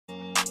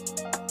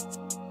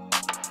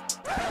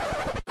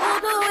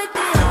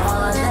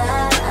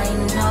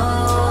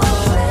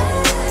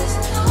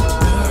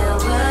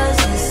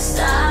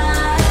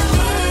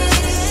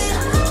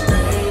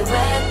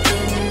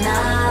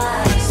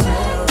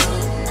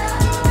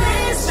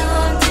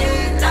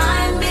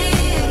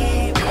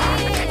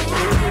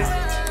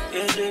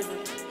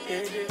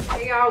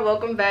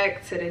welcome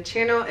back to the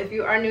channel. If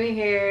you are new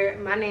here,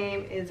 my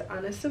name is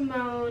Anna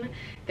Simone.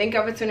 Thank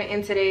y'all for tuning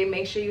in today.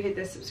 Make sure you hit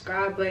the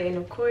subscribe button,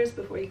 of course,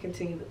 before you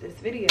continue with this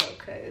video,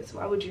 because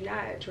why would you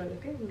not join the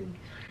family?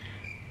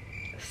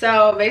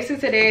 So basically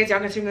today, as y'all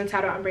can see from the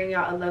title, I'm bringing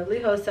y'all a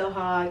Lovely Wholesale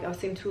haul. Y'all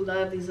seem to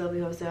love these Lovely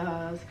Wholesale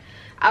hauls.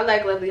 I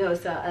like Lovely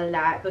Wholesale a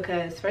lot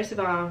because, first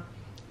of all,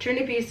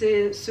 trendy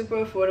pieces,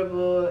 super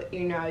affordable.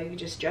 You know, you can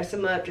just dress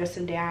them up, dress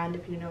them down,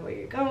 depending on where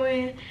you're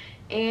going.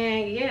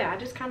 And yeah, I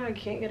just kind of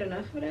can't get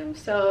enough of them.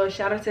 So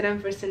shout out to them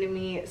for sending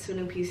me some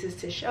new pieces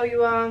to show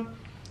you all.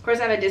 Of course,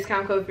 I have a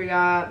discount code for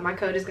y'all. My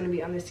code is going to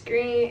be on the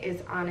screen.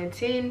 It's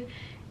Anna10,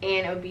 and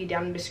it'll be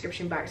down in the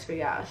description box for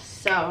y'all.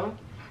 So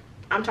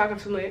I'm talking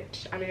too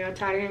much. I know y'all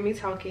tired of hearing me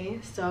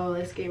talking, so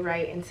let's get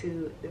right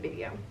into the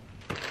video.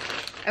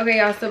 Okay,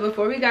 y'all, so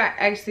before we got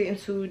actually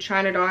into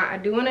trying it on, I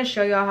do want to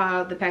show y'all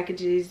how the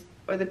packages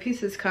or the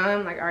pieces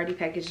come, like already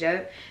packaged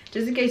up,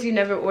 just in case you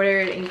never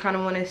ordered and you kind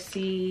of want to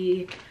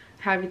see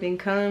how everything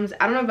comes.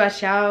 I don't know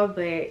about y'all,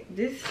 but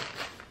this,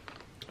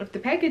 if the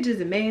package is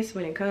a mess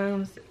when it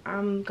comes,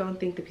 I'm gonna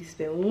think the piece has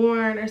been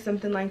worn or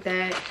something like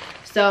that.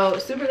 So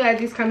super glad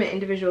these come in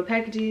individual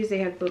packages. They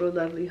have the little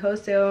Lovely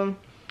Wholesale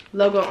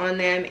logo on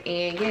them,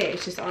 and yeah,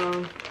 it's just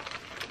all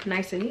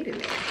nice and neat in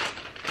there.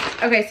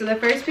 Okay, so the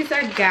first piece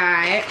I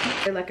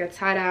got, like a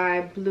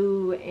tie-dye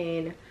blue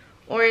and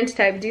orange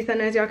type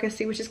detailing, as y'all can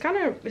see, which is kind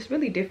of, it's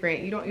really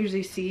different. You don't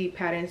usually see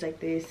patterns like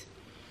this.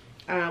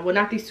 Well,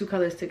 not these two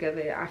colors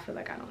together. I feel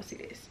like I don't see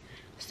this.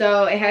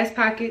 So it has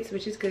pockets,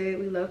 which is good.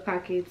 We love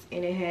pockets.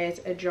 And it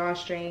has a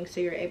drawstring, so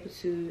you're able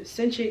to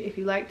cinch it if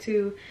you like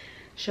to,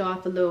 show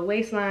off a little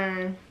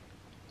waistline.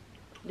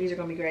 These are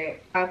gonna be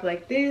great. Up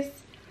like this.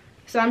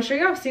 So I'm sure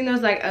y'all have seen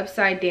those like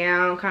upside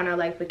down kind of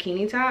like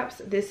bikini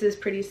tops. This is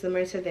pretty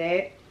similar to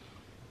that.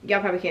 Y'all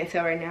probably can't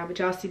tell right now, but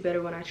y'all see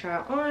better when I try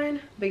it on.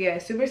 But yeah,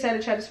 super excited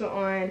to try this one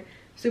on.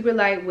 Super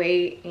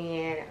lightweight,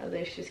 and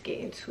let's just get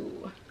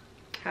into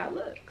how it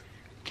looks.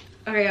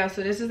 Okay, y'all,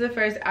 so this is the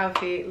first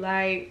outfit.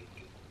 Like,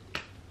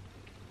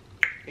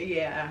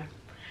 yeah,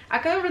 I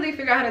couldn't really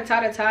figure out how to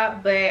tie the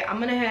top, but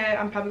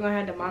I'm probably gonna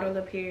have the model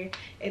up here.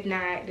 If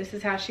not, this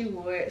is how she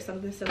wore it,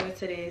 something similar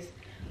to this.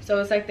 So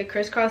it's like the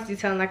crisscross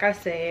detailing, like I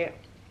said.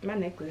 My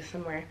necklace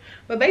somewhere,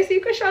 but basically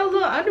you can show a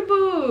little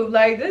underboob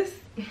like this.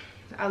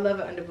 I love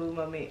an underboob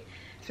moment,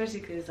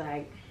 especially because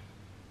like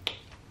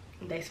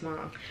they small.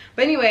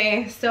 But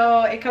anyway,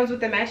 so it comes with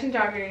the matching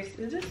joggers.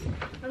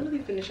 I'm really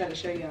finna try to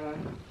show y'all.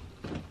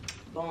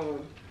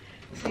 Boom.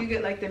 So you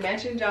get like the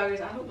matching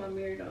joggers. I hope my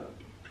mirror don't.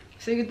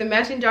 So you get the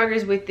matching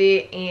joggers with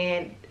it,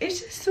 and it's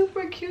just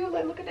super cute.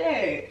 Like, look at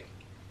that.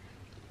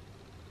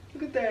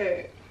 Look at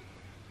that.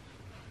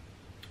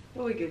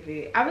 What we give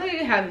it? I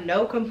really have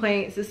no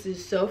complaints. This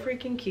is so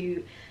freaking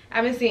cute. I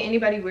haven't seen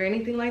anybody wear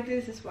anything like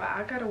this. That's why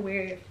I gotta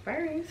wear it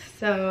first.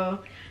 So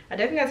I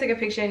definitely gotta take a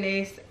picture in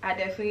this. I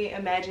definitely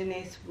imagine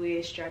this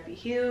with strappy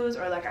heels,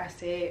 or like I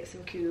said,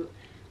 some cute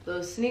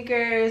little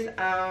sneakers.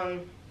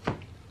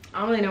 I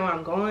don't really know where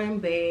I'm going,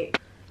 but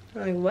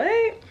like,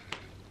 what?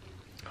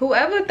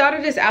 Whoever thought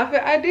of this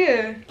outfit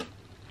idea,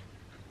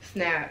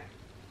 snap.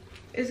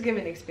 It's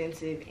giving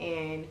expensive,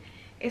 and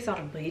it's on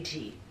a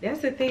budget. That's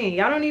the thing.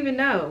 Y'all don't even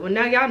know. Well,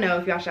 now y'all know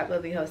if y'all shop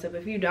Lovely Wholesale.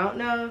 But if you don't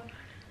know,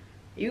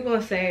 you're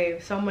gonna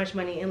save so much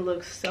money and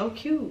look so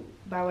cute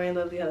by wearing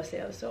Lovely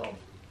Wholesale. So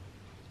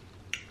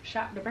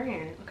shop the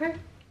brand, okay?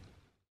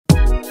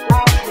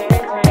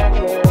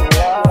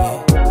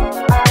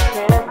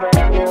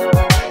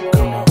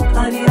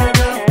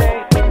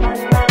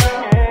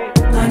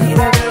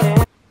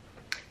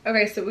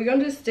 Okay, so we're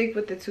gonna just stick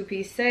with the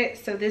two-piece set.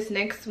 So this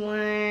next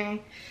one,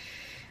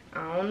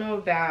 I don't know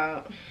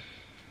about,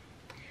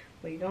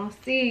 we gonna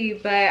see,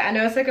 but I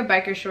know it's like a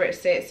biker short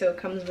set. So it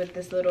comes with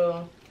this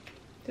little,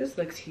 this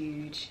looks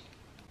huge.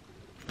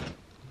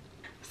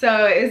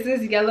 So it's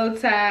this yellow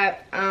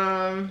top.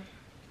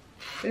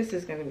 This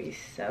is gonna be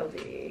so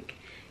big,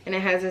 and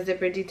it has a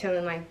zipper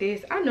detailing like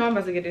this. I know I'm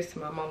about to get this to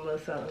my mom or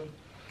something.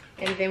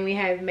 And then we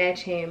have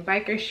matching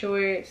biker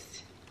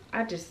shorts.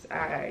 I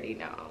already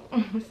know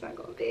it's not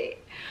gonna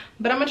fit,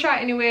 but I'm gonna try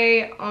it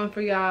anyway on for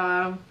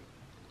y'all,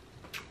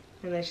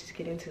 and let's just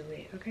get into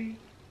it.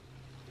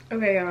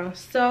 Okay, y'all,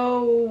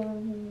 so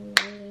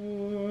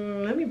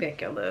let me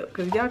back y'all up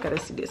because y'all gotta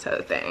see this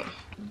whole thing.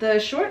 The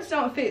shorts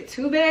don't fit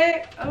too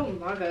bad. Oh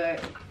my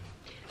god,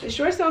 the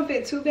shorts don't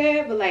fit too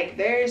bad, but like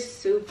they're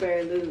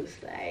super loose.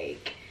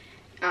 Like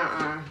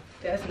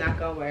that's not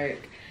gonna work.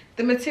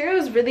 The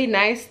material is really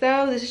nice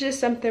though. This is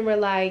just something where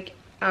like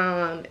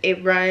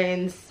it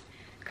runs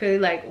clearly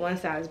like one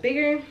size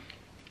bigger,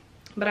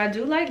 but I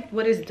do like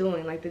what it's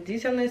doing. Like the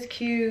detailing is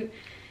cute.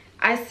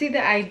 I see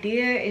the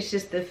idea. It's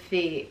just the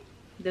fit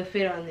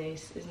on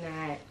this is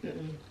not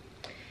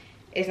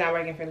it's not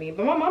working for me,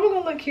 but my mama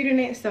gonna look cute in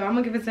it, so I'm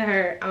gonna give it to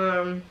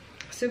her.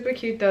 Super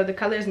cute though. The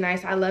color is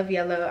nice. I love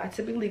yellow. I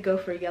typically go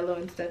for yellow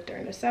and stuff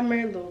during the summer,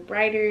 a little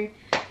brighter,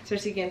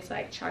 especially against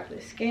like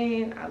chocolate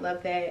skin. I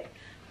love that.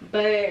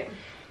 But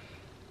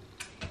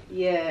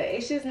yeah,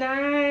 it's just not,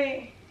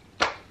 it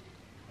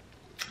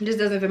just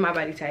doesn't fit my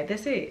body type.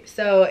 That's it.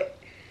 So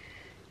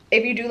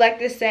if you do like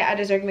this set, I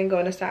just recommend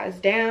going a size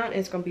down.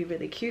 It's gonna be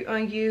really cute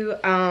on you.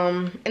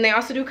 And they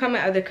also do come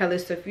in other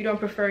colors, so if you don't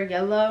prefer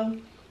yellow,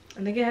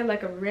 I think it had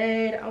like a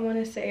red, I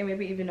want to say,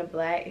 maybe even a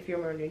black if you're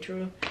more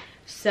neutral.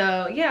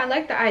 So yeah, I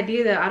like the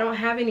idea that I don't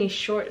have any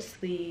short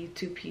sleeve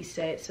two-piece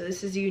sets, so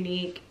this is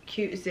unique,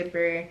 cute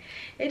zipper.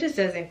 It just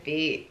doesn't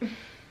fit.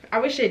 I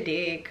wish it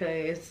did,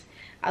 because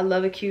I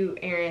love a cute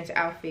errands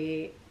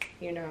outfit,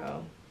 you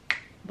know.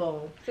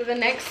 Boom. So the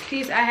next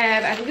piece I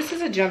have, I think this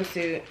is a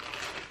jumpsuit,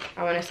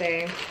 I want to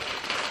say.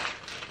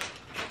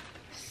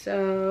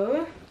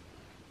 So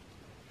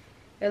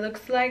it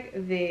looks like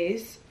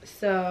this.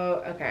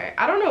 So okay,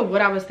 I don't know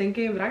what I was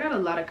thinking, but I got a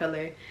lot of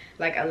color,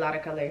 like a lot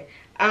of color.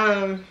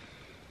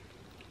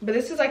 But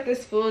this is like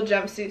this full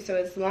jumpsuit, so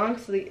it's long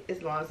sleeve,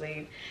 it's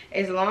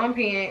long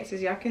pants,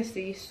 as y'all can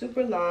see,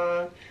 super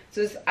long.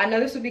 So I know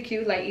this would be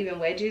cute, like even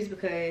wedges,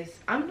 because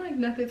I'm like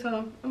nothing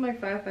tall. I'm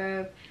like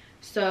 5'5".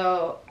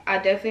 So I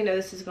definitely know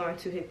this is going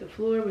to hit the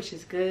floor, which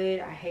is good.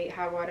 I hate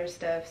high water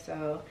stuff,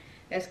 so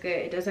that's good.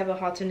 It does have a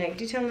halter neck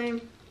detailing,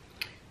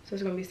 so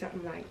it's gonna be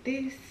something like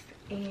this.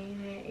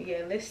 And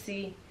yeah, let's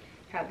see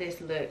how this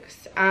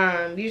looks.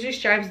 Usually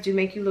stripes do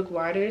make you look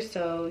wider,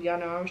 so y'all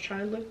know I was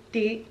trying to look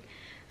thick,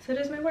 so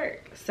this may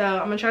work. So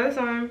I'm gonna try this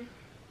on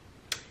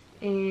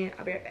and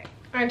I'll be right back.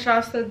 All right,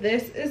 y'all, so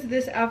this is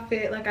this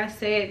outfit. Like I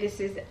said, this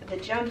is the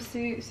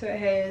jumpsuit, so it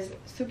has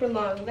super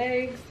long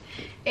legs.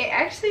 It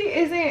actually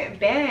isn't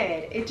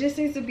bad, it just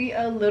needs to be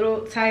a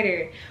little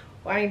tighter.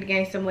 Well, I need to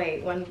gain some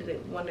weight, one of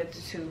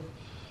the two.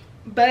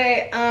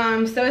 But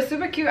so it's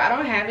super cute. I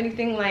don't have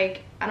anything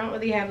like, I don't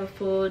really have a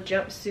full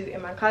jumpsuit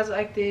in my closet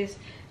like this,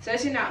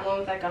 especially not one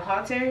with like a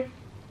halter.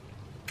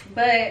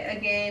 But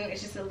again,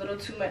 it's just a little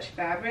too much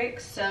fabric,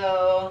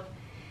 so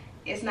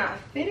it's not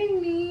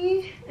fitting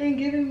me and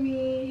giving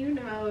me, you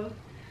know,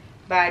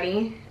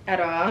 body at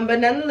all. But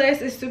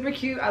nonetheless, it's super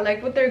cute. I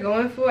like what they're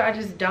going for. I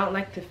just don't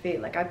like the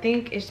fit. Like, I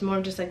think it's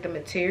more just like the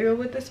material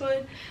with this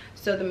one.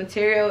 So the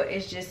material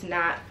is just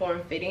not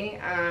form-fitting.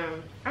 I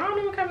don't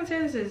know what kind of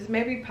material this is.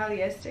 Maybe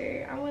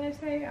polyester, I want to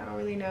say. I don't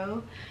really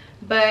know.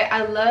 But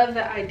I love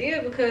the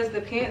idea because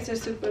the pants are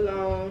super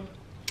long,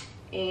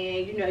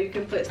 and you know, you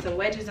can put some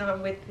wedges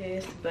on with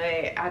this,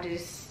 but I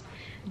just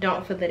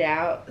don't fill it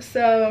out.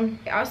 So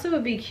it also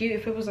would be cute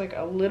if it was like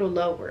a little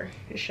lower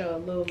to show a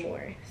little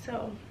more.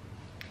 So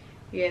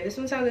yeah, this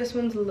one's how this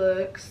one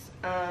looks.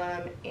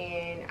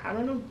 And I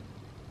don't know,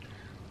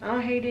 I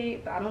don't hate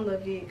it, but I don't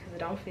love it because it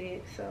don't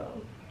fit.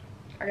 So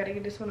I gotta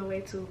get this one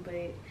away too,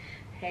 but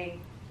hey,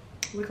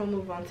 we're gonna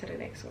move on to the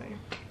next one.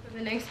 So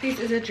the next piece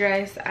is a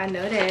dress. I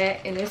know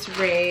that, and it's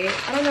red.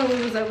 I don't know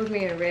what was up with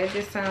me in red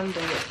this time,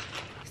 but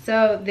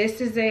so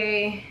this is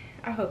a,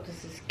 I hope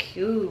this is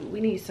cute.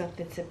 We need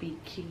something to be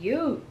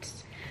cute.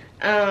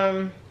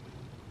 So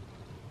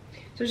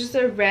it's just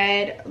a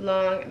red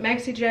long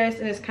maxi dress,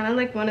 and it's kind of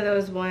like one of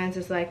those ones.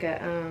 It's like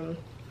a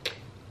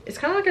it's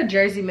kind of like a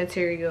jersey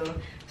material,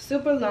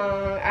 super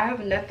long. I have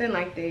nothing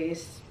like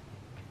this,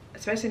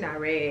 especially not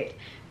red.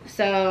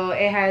 So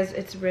it has,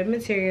 it's rib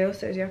material,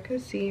 so as y'all can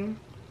see,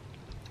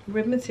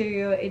 rib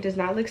material. It does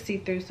not look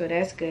see-through, so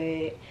that's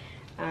good.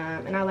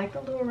 And I like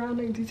the little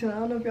rounding detail. I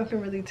don't know if y'all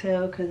can really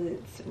tell because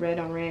it's red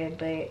on red,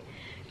 but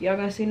y'all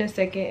gonna see in a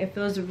second. It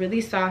feels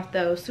really soft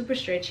though, super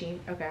stretchy.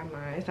 Okay, I'm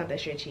lying, it's not that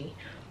stretchy,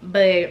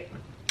 but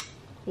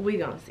we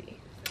gonna see.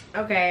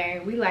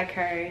 Okay, we like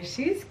her.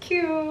 She's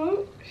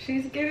cute.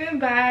 She's giving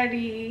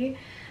body.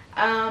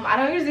 I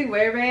don't usually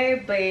wear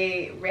red,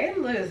 but red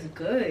looks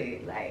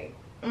good. Like,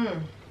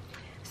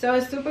 So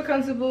it's super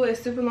comfortable.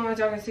 It's super long. As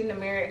y'all can see in the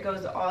mirror, it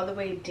goes all the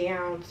way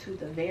down to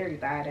the very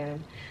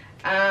bottom.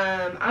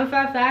 I'm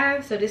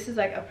 5'5", so this is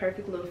like a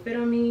perfect little fit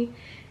on me.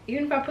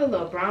 Even if I put a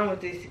little brown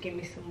with this to give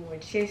me some more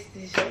chest,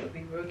 this shit would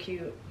be real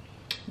cute.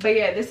 But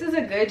yeah, this is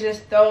a good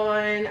just throw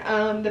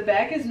on. The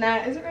back is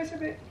not, is it racer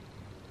back?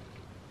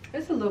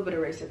 It's a little bit of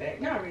racer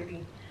back, not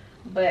really,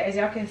 but as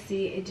y'all can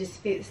see, it just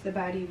fits the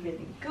body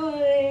really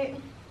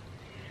good.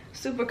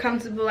 Super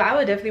comfortable. I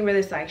would definitely wear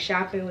this like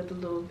shopping with a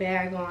little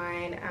bag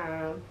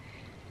on.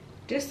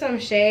 Just some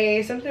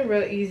shades, something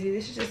real easy.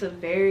 This is just a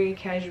very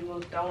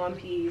casual throw-on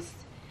piece.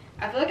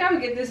 I feel like I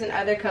would get this in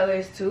other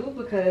colors too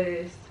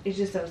because it's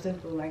just so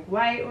simple. Like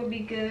white would be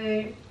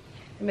good.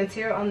 The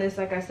material on this,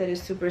 like I said,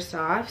 is super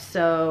soft,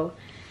 so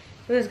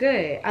it was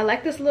good. I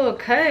like this little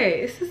cut.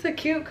 This is a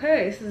cute cut.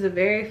 This is a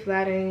very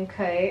flattering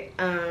cut.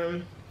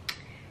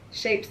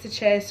 Shapes the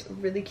chest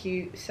really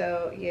cute.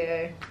 So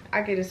yeah,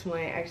 I give this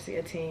one actually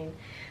a 10.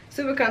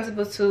 Super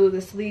comfortable too.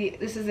 The sleeve,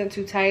 this isn't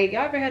too tight.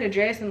 Y'all ever had a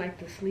dress and like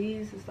the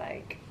sleeves is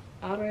like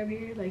all the way up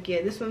here? Like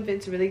yeah, this one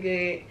fits really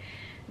good.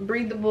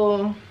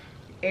 Breathable,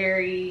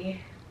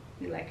 airy.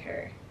 We like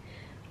her.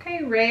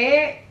 Okay,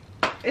 red.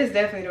 It's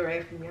definitely the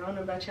red for me. I don't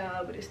know about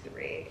y'all, but it's the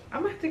red.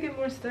 I'm gonna have to get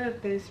more stuff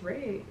that's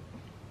red.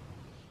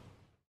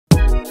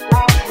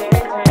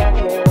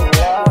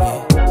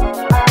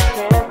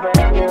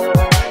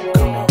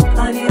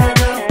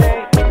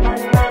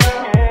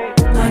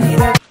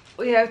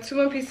 We have 2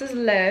 more pieces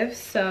left.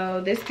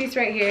 So this piece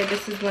right here,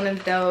 this is one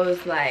of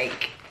those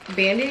like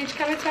bandage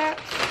kind of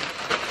tops.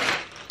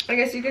 I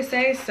guess you could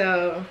say.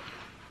 So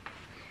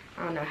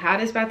I don't know how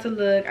this about to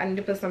look. I need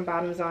to put some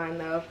bottoms on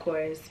though, of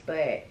course,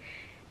 but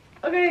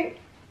okay.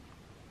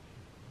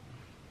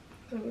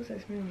 Oh, what's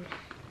that smell?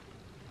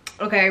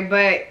 Okay,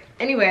 but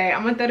anyway,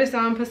 I'm gonna throw this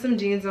on, put some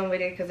jeans on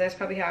with it, because that's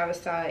probably how I would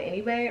style it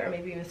anyway, or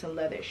maybe even some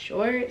leather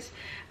shorts.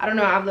 I don't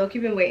know, I've low-key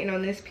been waiting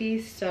on this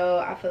piece, so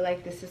I feel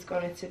like this is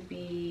going to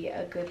be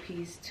a good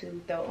piece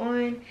to throw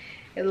on.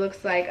 It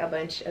looks like a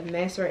bunch of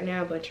mess right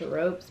now, a bunch of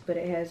ropes, but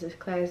it has this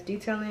class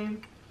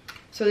detailing,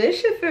 so this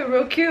should fit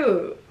real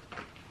cute.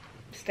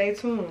 Stay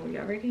tuned.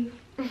 Y'all ready?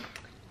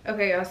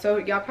 Okay, y'all, so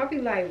y'all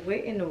probably like, what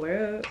in the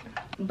world?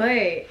 But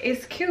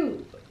it's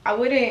cute. I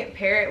wouldn't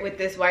pair it with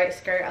this white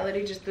skirt. I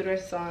literally just threw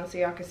this on so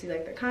y'all can see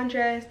like the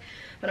contrast,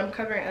 but I'm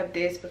covering up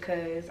this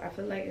because I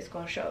feel like it's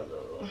gonna show a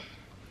little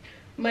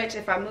much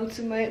if I move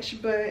too much.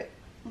 But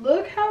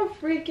look how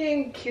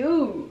freaking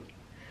cute.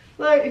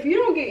 Like, if you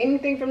don't get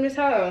anything from this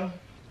haul,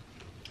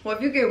 well,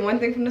 if you get one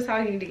thing from this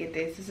haul, you need to get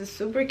this. This is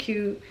super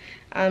cute,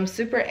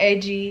 super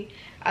edgy.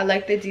 I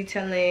like the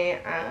detailing,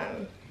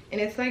 and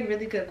it's like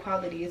really good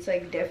quality. It's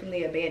like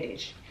definitely a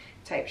bandage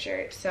type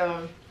shirt,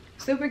 so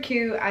super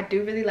cute. I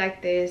do really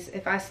like this.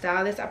 If I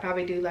style this, I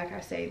probably do, like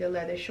I say, the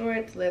leather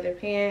shorts, leather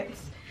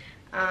pants,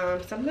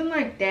 something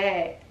like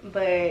that,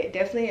 but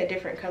definitely a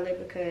different color,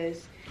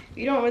 because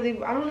you don't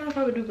really, I don't know if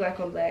I would do black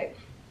on black.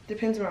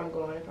 Depends where I'm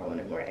going, if I want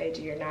it more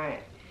edgy or not.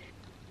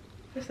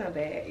 It's not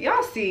bad.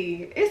 Y'all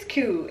see, it's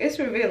cute. It's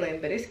revealing,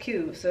 but it's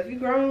cute. So if you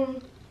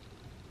grown,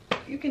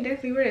 you can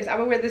definitely wear this. I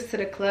would wear this to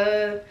the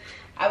club.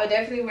 I would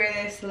definitely wear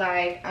this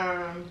like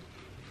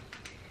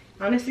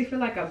honestly for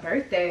like a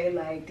birthday.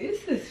 Like,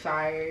 this is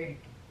fire.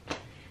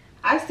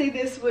 I see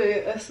this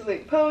with a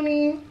slick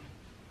pony.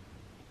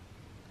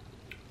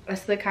 A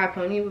slick high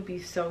pony would be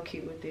so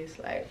cute with this.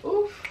 Like,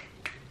 oof.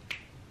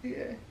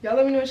 Yeah, y'all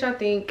let me know what y'all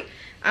think.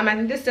 I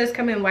think this does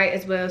come in white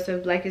as well, so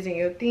if black isn't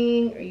your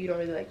thing, or you don't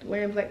really like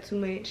wearing black too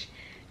much,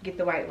 get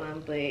the white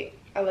one. But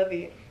I love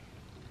it.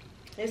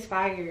 It's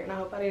fire, and I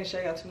hope I didn't show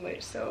y'all too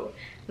much, so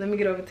let me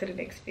get over to the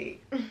next fit.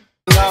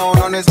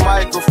 On this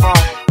microphone,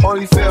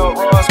 Holyfield,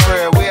 Ross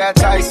Square, we at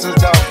Tyson's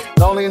though.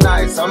 Lonely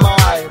nights, I'm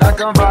alright, I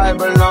can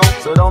vibe alone,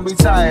 so don't be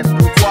tired,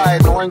 be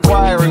quiet, no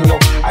inquiring, yo.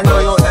 I know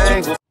your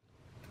angle.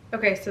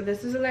 Okay, so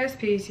this is the last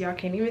piece. Y'all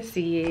can't even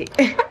see it.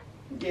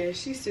 Yeah,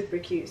 she's super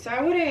cute. So I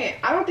don't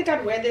think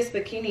I'd wear this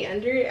bikini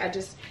under it. I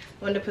just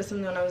wanted to put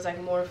something on that was like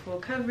more full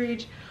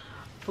coverage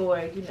for,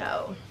 you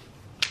know,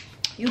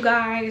 you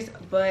guys,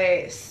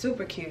 but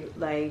super cute.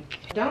 Like,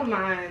 don't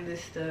mind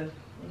this stuff.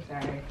 I'm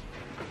sorry,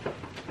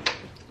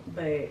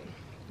 but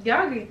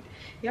y'all get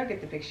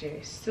the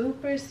picture.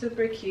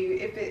 Super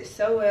cute. It fits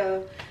so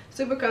well,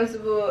 super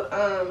comfortable.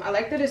 I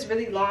like that it's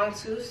really long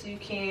too, so you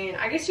can,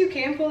 I guess you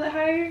can pull it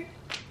higher.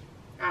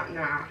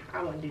 Nah,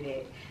 I won't do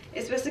that.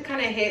 It's supposed to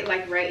kind of hit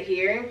like right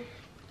here,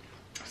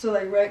 so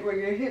like right where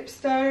your hips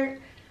start.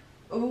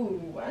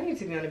 Ooh, I need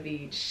to be on the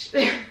beach.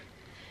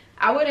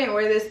 I wouldn't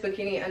wear this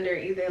bikini under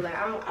either. Like,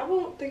 I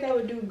won't think I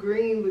would do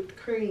green with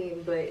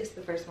cream, but it's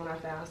the first one I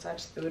found, so I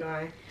just threw it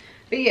on.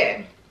 But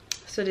yeah,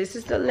 so this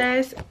is the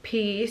last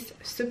piece.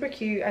 Super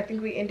cute. I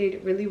think we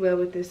ended really well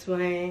with this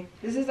one.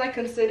 This is like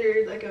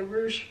considered like a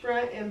ruche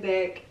front and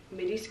back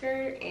midi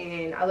skirt,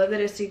 and I love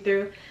that it's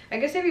see-through. I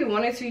guess if you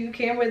wanted to, you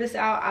can wear this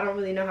out. I don't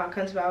really know how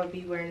comfortable I would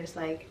be wearing this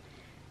like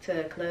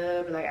to a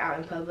club or like out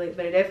in public,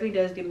 but it definitely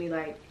does give me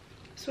like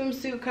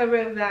swimsuit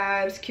cover-up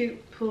vibes,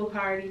 cute pool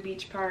party,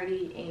 beach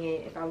party,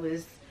 and if I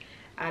was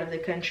out of the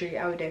country,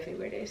 I would definitely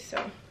wear this.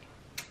 So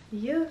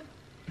yeah,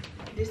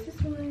 this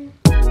is one.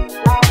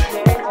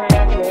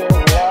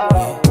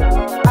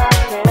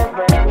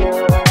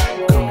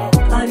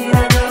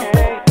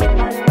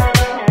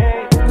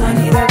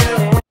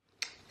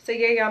 So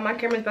yeah, y'all, my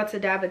camera's about to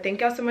die, but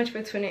thank y'all so much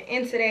for tuning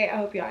in today. I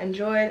hope y'all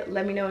enjoyed.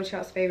 Let me know what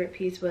y'all's favorite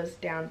piece was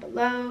down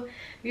below.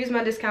 Use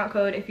my discount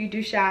code if you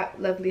do shop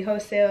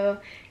Lovelywholesale.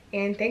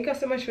 And thank y'all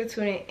so much for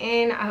tuning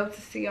in. I hope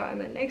to see y'all in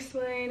the next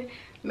one.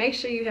 Make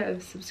sure you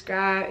have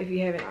subscribed if you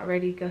haven't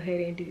already. Go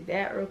ahead and do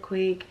that real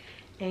quick.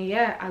 And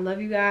yeah, I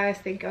love you guys.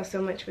 Thank y'all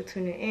so much for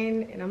tuning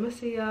in, and I'm gonna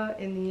see y'all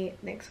in the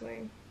next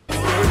one.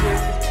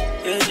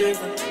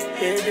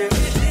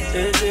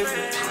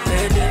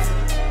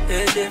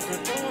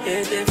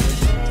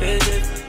 Different.